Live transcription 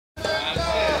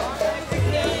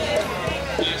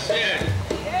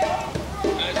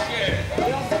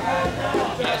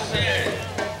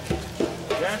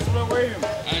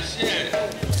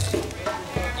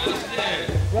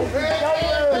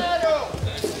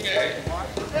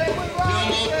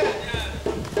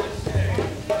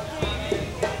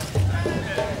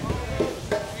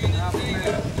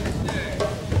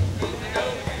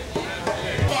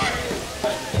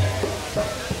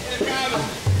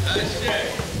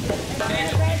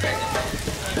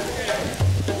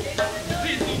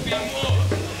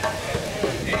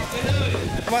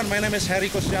My name is Harry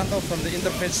Kosyanto from the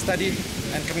Interfaith Study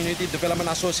and Community Development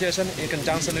Association in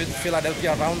conjunction with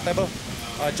Philadelphia Roundtable.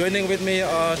 Joining with me,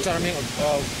 charming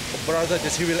brother,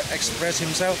 just he will express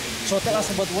himself. So tell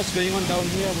us about what's going on down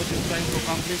here, what you're trying to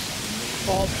accomplish.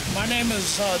 Well, my name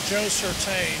is Joe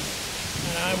Sertain,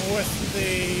 and I'm with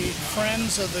the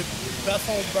Friends of the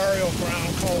Bethel Burial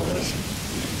Ground Coalition.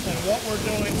 And what we're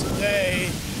doing today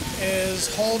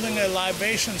is holding a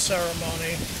libation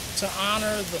ceremony to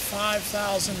honor the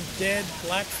 5,000 dead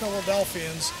Black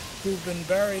Philadelphians who've been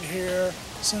buried here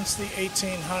since the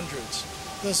 1800s.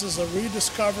 This is a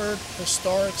rediscovered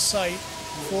historic site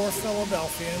for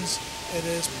Philadelphians. It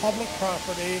is public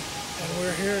property, and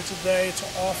we're here today to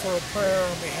offer a prayer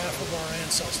on behalf of our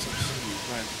ancestors.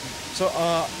 Right. So,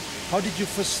 how did you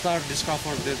first start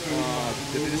discover that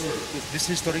this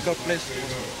historical place was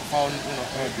found?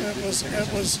 It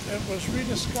was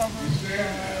rediscovered by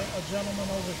a gentleman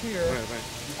over here,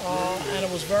 and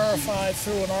it was verified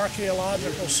through an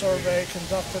archaeological survey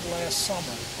conducted last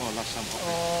summer. Oh, last summer.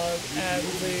 And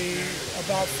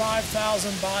about 5,000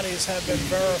 bodies have been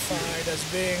verified as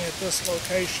being at this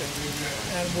location,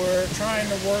 and we're trying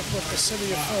to work with the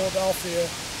city of Philadelphia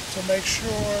to make sure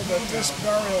that this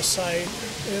burial site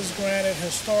is granted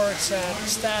historic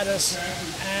status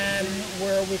and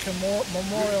where we can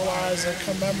memorialize and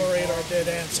commemorate our dead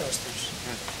ancestors.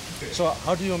 So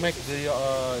how do you make the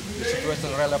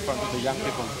situation relevant to the young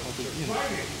people?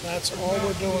 That's all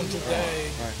we're doing today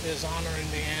is honoring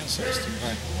the ancestors.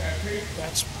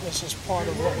 This is part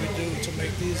of what we do to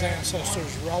make these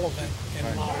ancestors relevant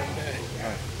in modern day.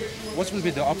 What will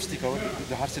be the obstacle,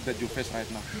 the hardship that you face right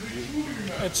now?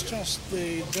 It's just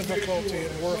the difficulty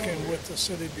in working with the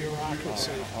city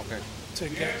bureaucracy to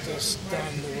get this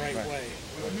done the right way.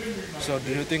 So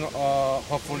do you think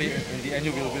hopefully in the end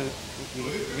you will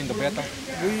win the battle?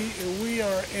 We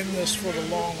are in this for the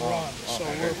long run, so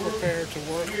we're prepared to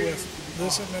work with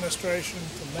this administration,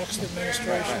 the next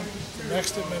administration, the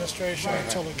next administration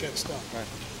until it gets done.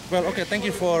 Well, okay, thank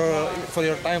you for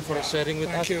your time, for sharing with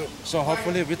us. Thank you. So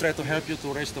hopefully we try to help you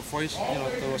to raise the voice,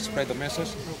 to spread the message.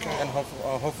 Okay. And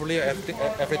hopefully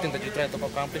everything that you try to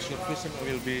accomplish, your vision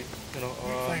will be,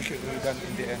 done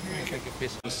in the end. Thank you.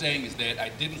 Peace. What I'm saying is that I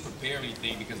didn't prepare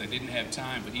anything because I didn't have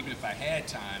time, but even if I had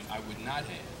time, I would not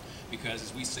have. Because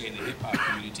as we say in the hip-hop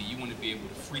community, you want to be able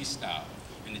to freestyle.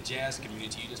 In the jazz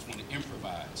community, you just want to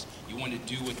improvise. You want to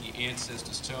do what the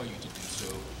ancestors tell you to do.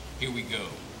 So here we go.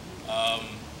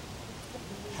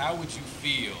 How would you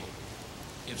feel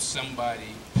if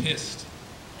somebody pissed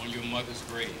on your mother's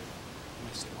grave? You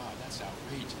might say, wow, that's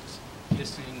outrageous.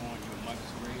 Pissing on your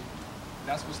mother's grave?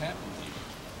 That's what's happening here.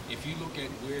 If you look at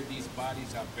where these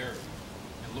bodies are buried,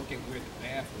 and look at where the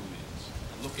bathroom is,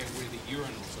 and look at where the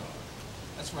urinals are,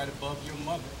 that's right above your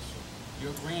mothers,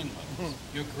 your grandmothers,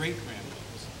 your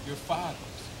great-grandmothers, your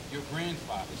fathers, your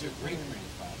grandfathers, your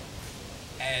great-grandfathers.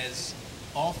 As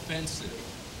offensive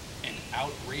and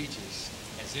outrageous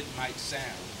as it might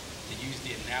sound, to use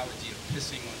the analogy of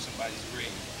pissing on somebody's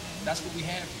grave, that's what we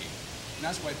have here. And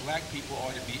that's why black people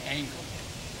ought to be angry.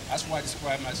 That's why I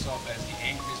describe myself as the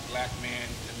angriest black man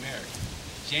in America.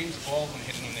 James Baldwin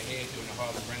hit it on the head during the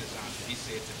Harlem Renaissance. He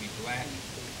said to be black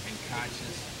and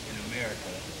conscious in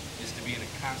America is to be in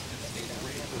a constant state of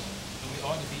rage. And we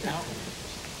ought to be outraged.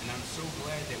 And I'm so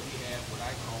glad that we have what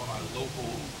I call our local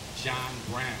John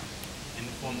Brown in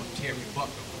the form of Terry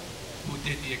Bucker, who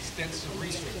did the extensive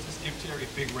research. Let's give Terry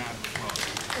a big round of applause.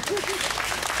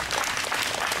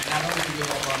 And not only do we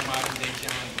have our modern day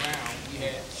John Brown, we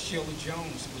had Sheila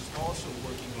Jones, who was also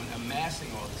working on amassing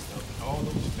all this stuff. And all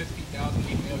those 50,000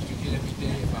 emails you get every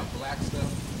day about black stuff,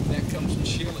 that comes from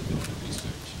Sheila doing the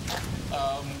research.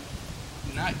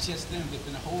 Not just them, but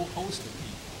been a whole host of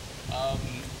people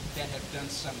that have done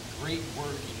some great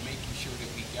work in making sure that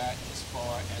we got as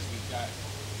far as we got.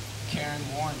 Karen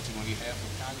Warrington, on behalf of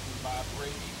Congressman Bob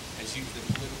Brady, has used the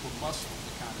political muscle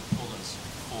to kind of pull us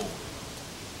forward.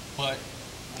 But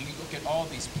when we look at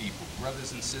all these people,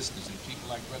 brothers and sisters, and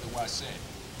people like Brother Wassett,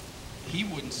 he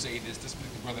wouldn't say this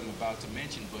particular brother I'm about to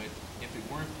mention, but if it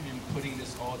weren't for him putting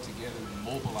this all together and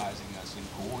mobilizing us and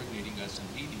coordinating us and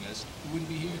leading us, we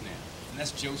wouldn't be here now. And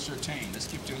that's Joe Sertain.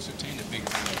 Let's give Joe Sertain a big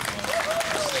round of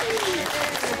applause.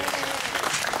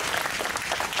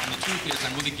 And the truth is,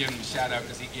 I'm really giving him a shout out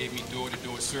because he gave me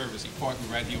door-to-door service. He parked me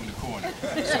right here in the corner.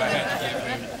 So I had to give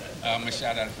him a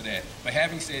shout out for that. But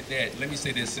having said that, let me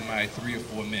say this in my 3 or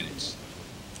 4 minutes.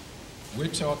 We're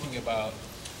talking about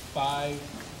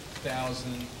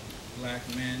 5,000 black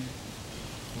men,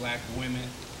 black women,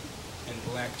 and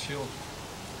black children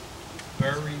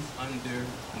buried under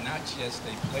not just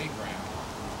a playground,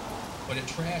 but a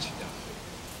trash dump.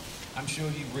 I'm sure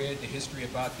you read the history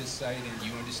about this site and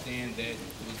you understand that it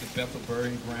was the Bethel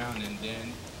Burying Ground, and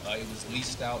then it was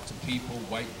leased out to people,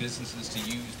 white businesses, to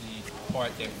use the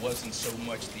part that wasn't so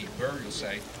much the burial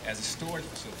site as a storage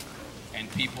facility. And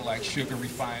people like sugar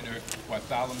refiner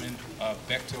Bartholomew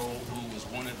Bechtel, who was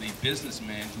one of the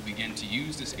businessmen who began to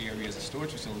use this area as a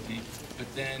storage facility, but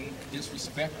then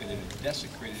disrespected it and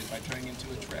desecrated it by turning it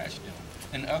into a trash dump.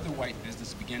 And other white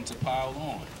businesses began to pile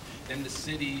on. Then the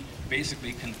city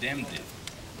basically condemned it.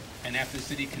 And after the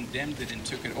city condemned it and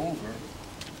took it over,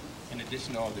 in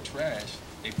addition to all the trash,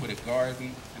 they put a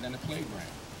garden and then a playground.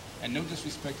 And no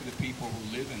disrespect to the people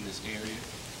who live in this area,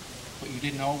 but you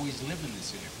didn't always live in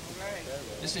this area.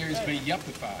 This area's been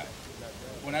yuppified.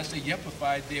 When I say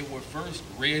yuppified, there were first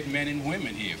red men and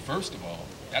women here, first of all.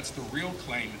 That's the real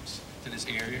claimants to this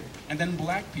area. And then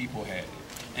black people had it.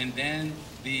 And then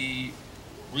the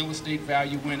real estate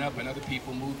value went up and other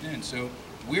people moved in. So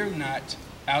we're not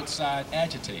outside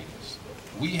agitators.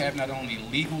 We have not only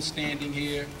legal standing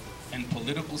here and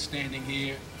political standing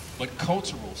here, but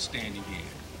cultural standing here.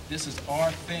 This is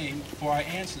our thing for our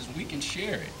ancestors. We can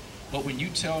share it. But when you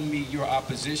tell me your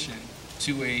opposition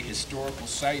to a historical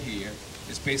site here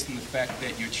is based on the fact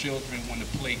that your children want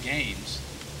to play games,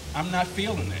 I'm not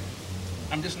feeling that.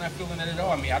 I'm just not feeling that at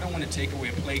all. I mean, I don't want to take away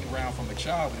a playground from a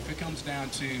child, but if it comes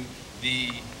down to the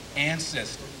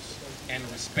ancestors and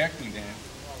respecting them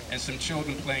and some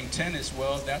children playing tennis,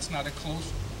 well, that's not a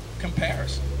close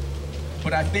comparison.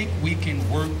 But I think we can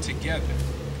work together.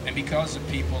 And because of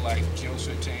people like Joe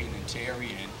Sertain and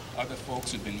Terry and other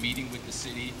folks who've been meeting with the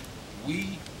city,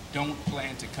 we don't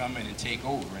plan to come in and take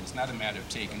over. And it's not a matter of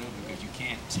taking over, because you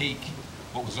can't take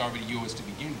what was already yours to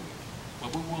begin with.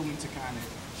 But we're willing to kind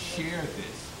of share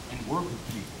this and work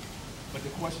with people. But the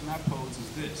question I pose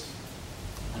is this,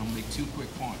 and I'll make two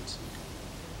quick points.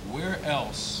 Where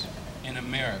else in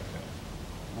America,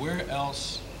 where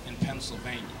else in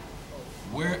Pennsylvania,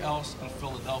 where else in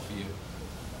Philadelphia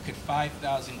could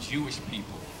 5,000 Jewish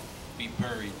people be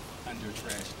buried under a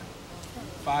trash dump?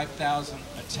 5,000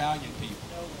 Italian people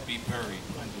be buried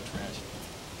under a trash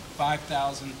dump?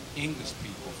 5,000 English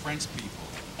people, French people,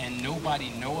 and nobody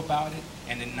know about it,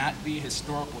 and it not be a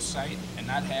historical site, and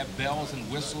not have bells and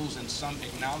whistles and some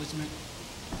acknowledgement?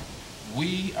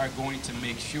 We are going to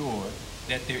make sure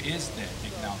that there is that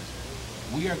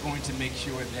acknowledgement. We are going to make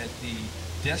sure that the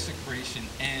desecration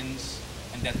ends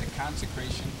and that the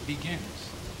consecration begins.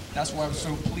 That's why I was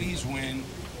so pleased when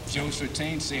Joe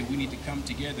Sertain said we need to come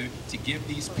together to give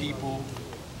these people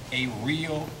a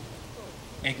real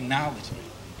acknowledgement,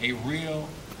 a real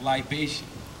libation.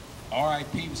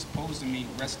 R.I.P. was supposed to mean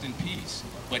rest in peace,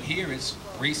 but here it's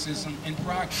racism in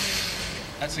progress.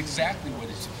 That's exactly what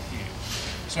it's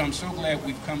here. So I'm so glad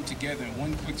we've come together. And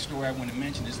one quick story I want to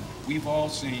mention is we've all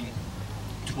seen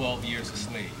 12 Years a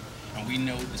Slave, and we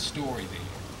know the story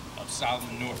there of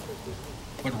Solomon Northup.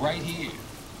 But right here,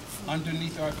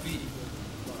 underneath our feet,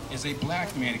 is a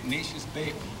black man, Ignatius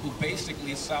Bay, who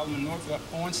basically is Solomon Northup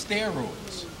on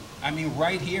steroids. I mean,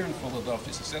 right here in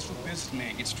Philadelphia, successful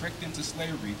businessman, gets tricked into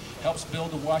slavery, helps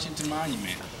build the Washington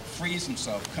Monument, frees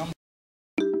himself, comes